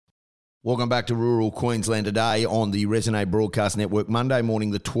Welcome back to Rural Queensland today on the Resonate Broadcast Network, Monday morning,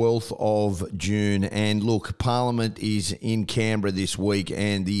 the 12th of June. And look, Parliament is in Canberra this week,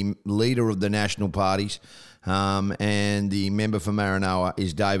 and the leader of the national parties and the member for Maranoa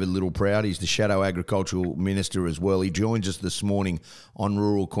is David Littleproud. He's the Shadow Agricultural Minister as well. He joins us this morning on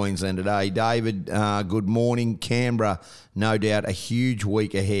Rural Queensland today. David, good morning. Canberra, no doubt a huge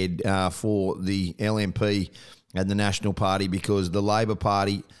week ahead for the LNP and the National Party, because the Labor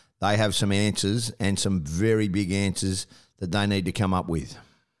Party, they have some answers, and some very big answers that they need to come up with.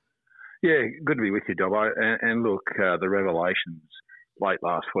 Yeah, good to be with you, Dobbo. And look, the revelations late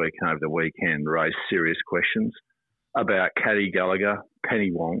last week and over the weekend raised serious questions about Caddy Gallagher, Penny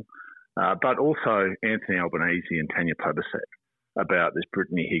Wong, but also Anthony Albanese and Tanya Plibersek about this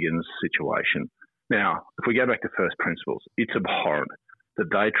Brittany Higgins situation. Now, if we go back to first principles, it's abhorrent that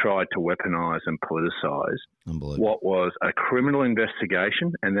they tried to weaponise and politicise what was a criminal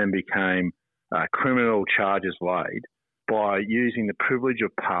investigation and then became criminal charges laid by using the privilege of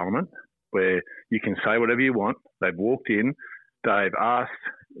Parliament, where you can say whatever you want. They've walked in, they've asked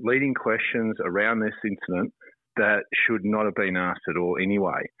leading questions around this incident that should not have been asked at all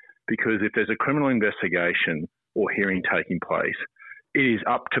anyway, because if there's a criminal investigation or hearing taking place, it is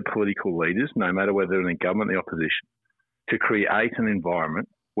up to political leaders, no matter whether they're in the government or the opposition, to create an environment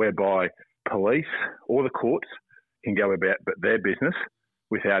whereby police or the courts can go about their business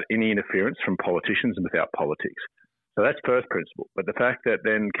without any interference from politicians and without politics. So that's first principle. But the fact that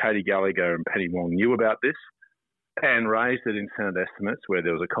then Caddy Gallagher and Penny Wong knew about this and raised it in Senate estimates, where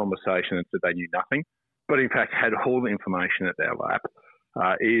there was a conversation that said they knew nothing, but in fact had all the information at their lap,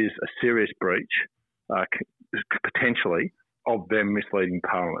 is a serious breach, potentially, of them misleading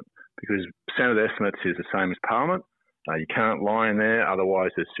Parliament. Because Senate estimates is the same as Parliament. You can't lie in there, otherwise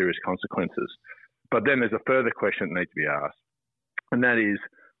there's serious consequences. But then there's a further question that needs to be asked, and that is,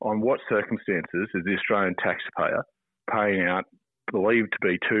 on what circumstances is the Australian taxpayer paying out, believed to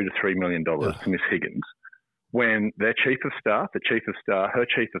be $2 to $3 million to Miss Higgins, when their her chief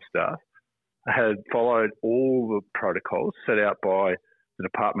of staff, had followed all the protocols set out by the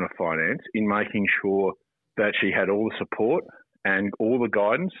Department of Finance in making sure that she had all the support and all the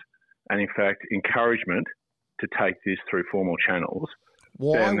guidance and, in fact, encouragement to take this through formal channels.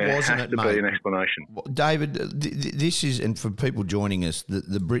 Why wasn't it, mate? Be an explanation. David, this is, and for people joining us,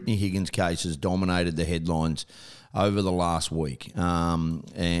 the Brittany Higgins case has dominated the headlines over the last week.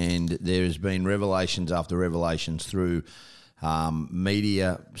 And there has been revelations after revelations through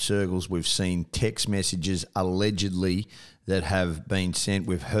media circles. We've seen text messages allegedly that have been sent.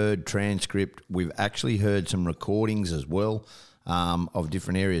 We've heard transcript. We've actually heard some recordings as well of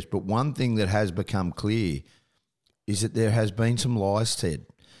different areas. But one thing that has become clear is that there has been some lies said.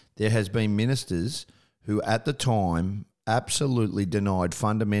 There has been ministers who at the time absolutely denied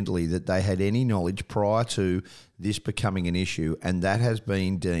fundamentally that they had any knowledge prior to this becoming an issue, and that has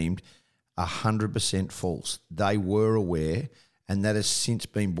been deemed 100% false. They were aware, and that has since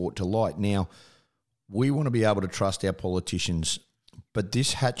been brought to light. Now, we want to be able to trust our politicians, but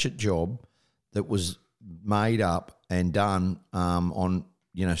this hatchet job that was made up and done on,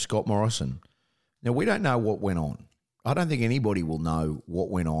 Scott Morrison. Now, we don't know what went on. I don't think anybody will know what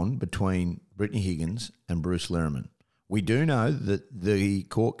went on between Brittany Higgins and Bruce Lehrman. We do know that the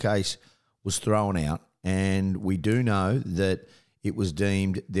court case was thrown out, and we do know that it was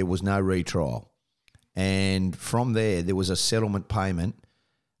deemed there was no retrial. And from there was a settlement payment,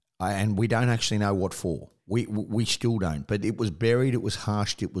 and we don't actually know what for. We still don't. But it was buried, it was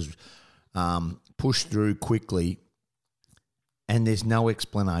hushed, it was pushed through quickly, and there's no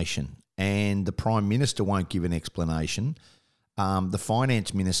explanation. And the Prime Minister won't give an explanation. The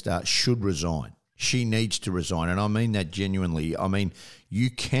Finance Minister should resign. She needs to resign, and I mean that genuinely. I mean,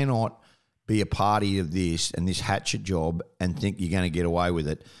 you cannot be a party of this and this hatchet job and think you're going to get away with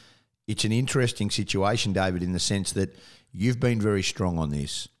it. It's an interesting situation, David, in the sense that you've been very strong on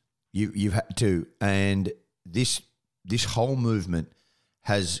this. You've had to, and this whole movement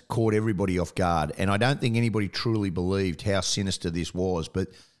has caught everybody off guard. And I don't think anybody truly believed how sinister this was, but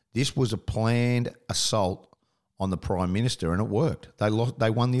this was a planned assault on the Prime Minister, and it worked. They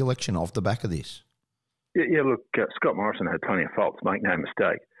won the election off the back of this. Yeah, look, Scott Morrison had plenty of faults, make no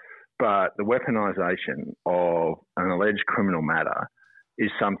mistake. But the weaponisation of an alleged criminal matter is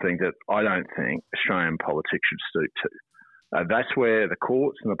something that I don't think Australian politics should stoop to. That's where the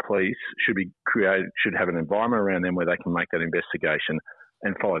courts and the police should have an environment around them where they can make that investigation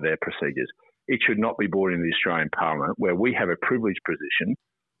and follow their procedures. It should not be brought into the Australian Parliament, where we have a privileged position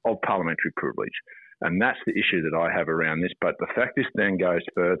of parliamentary privilege. And that's the issue that I have around this. But the fact this then goes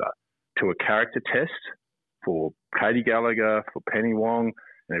further to a character test for Caddy Gallagher, for Penny Wong,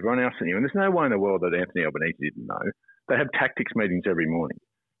 and everyone else that knew, and there's no way in the world that Anthony Albanese didn't know, they have tactics meetings every morning.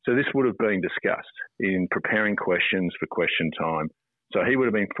 So this would have been discussed in preparing questions for question time. So he would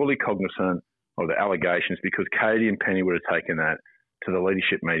have been fully cognizant of the allegations, because Katie and Penny would have taken that to the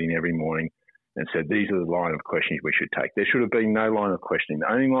leadership meeting every morning and said, these are the line of questioning we should take. There should have been no line of questioning.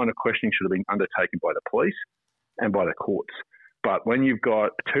 The only line of questioning should have been undertaken by the police and by the courts. But when you've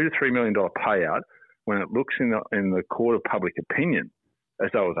got a $2 to $3 million payout, when it looks in the court of public opinion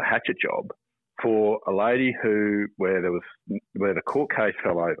as though it was a hatchet job for a lady where the court case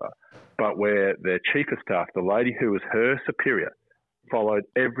fell over, but where their chief of staff, the lady who was her superior, followed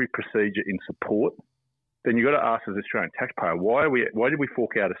every procedure in support, then you've got to ask as an Australian taxpayer, why did we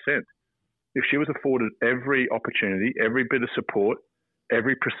fork out a cent? If she was afforded every opportunity, every bit of support,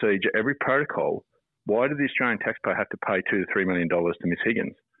 every procedure, every protocol, why did the Australian taxpayer have to pay $2 to $3 million to Ms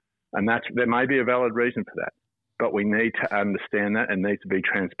Higgins? And there may be a valid reason for that, but we need to understand that and need to be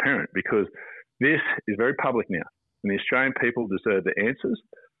transparent, because this is very public now, and the Australian people deserve the answers,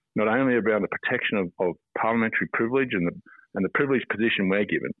 not only around the protection of parliamentary privilege and the privileged position we're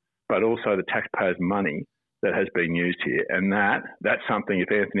given, but also the taxpayers' money that has been used here. And that's something,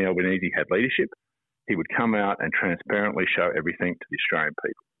 if Anthony Albanese had leadership, he would come out and transparently show everything to the Australian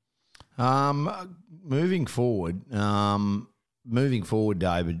people. Moving forward,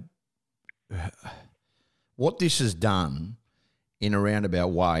 David, what this has done in a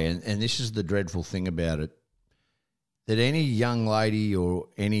roundabout way, and this is the dreadful thing about it, that any young lady or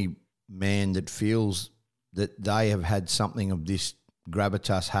any man that feels that they have had something of this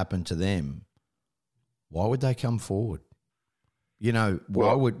gravitas happen to them, why would they come forward? You know,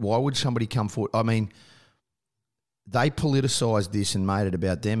 why would somebody come forward? I mean, they politicised this and made it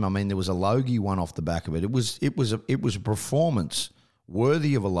about them. I mean, there was a Logie one off the back of it. It was a performance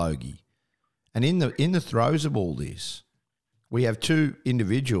worthy of a Logie. And in the throes of all this, we have two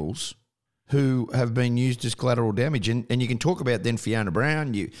individuals who have been used as collateral damage. And you can talk about then Fiona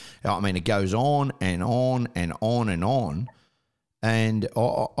Brown. It goes on and on and on and on. And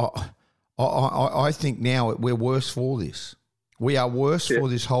I think now we're worse for this. We are worse for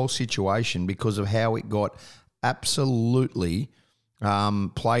this whole situation because of how it got absolutely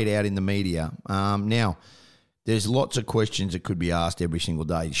played out in the media. Now, there's lots of questions that could be asked every single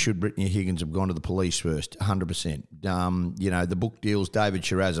day. Should Brittany Higgins have gone to the police first? 100%. The book deals, David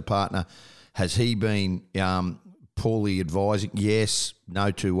Shiraz, a partner. Has he been poorly advising? Yes,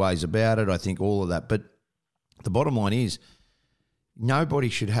 no two ways about it. I think all of that. But the bottom line is nobody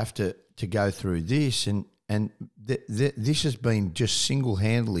should have to go through this. And this has been just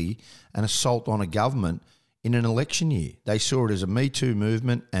single-handedly an assault on a government in an election year. They saw it as a Me Too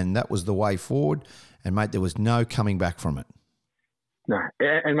movement, and that was the way forward. And, mate, there was no coming back from it. No,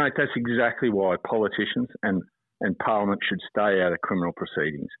 and, mate, that's exactly why politicians and Parliament should stay out of criminal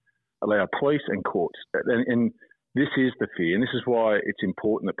proceedings, allow police and courts. And this is the fear, and this is why it's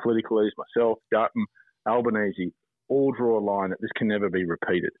important that political leaders, myself, Dutton, Albanese, all draw a line that this can never be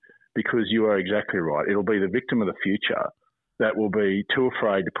repeated, because you are exactly right. It'll be the victim of the future that will be too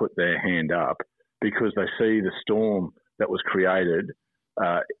afraid to put their hand up because they see the storm that was created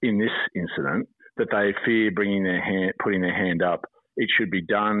in this incident, that they fear putting their hand up. It should be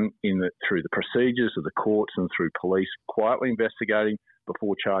done through the procedures of the courts and through police quietly investigating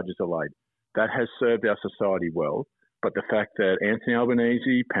before charges are laid. That has served our society well. But the fact that Anthony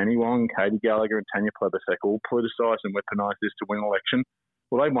Albanese, Penny Wong, Katie Gallagher and Tanya Plibersek all politicised and weaponised this to win an election,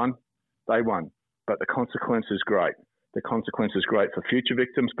 well, they won. They won. But the consequence is great. The consequence is great for future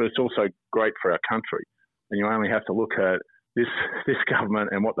victims, but it's also great for our country. And you only have to look at this government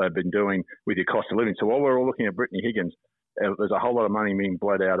and what they've been doing with your cost of living. So while we're all looking at Brittany Higgins, there's a whole lot of money being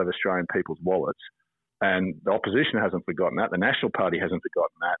bled out of Australian people's wallets. And the opposition hasn't forgotten that. The National Party hasn't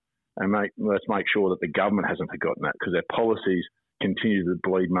forgotten that. And let's make sure that the government hasn't forgotten that, because their policies continue to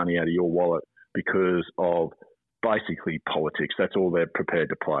bleed money out of your wallet because of basically politics. That's all they're prepared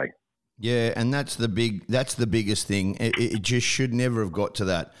to play. Yeah, and that's the biggest thing. It just should never have got to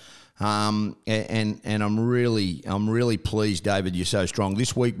that. And I'm really pleased, David, you're so strong.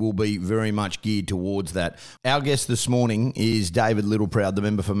 This week will be very much geared towards that. Our guest this morning is David Littleproud, the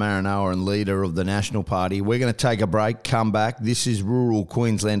member for Maranoa and leader of the National Party. We're going to take a break, come back. This is Rural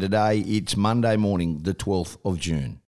Queensland Today. It's Monday morning, the 12th of June.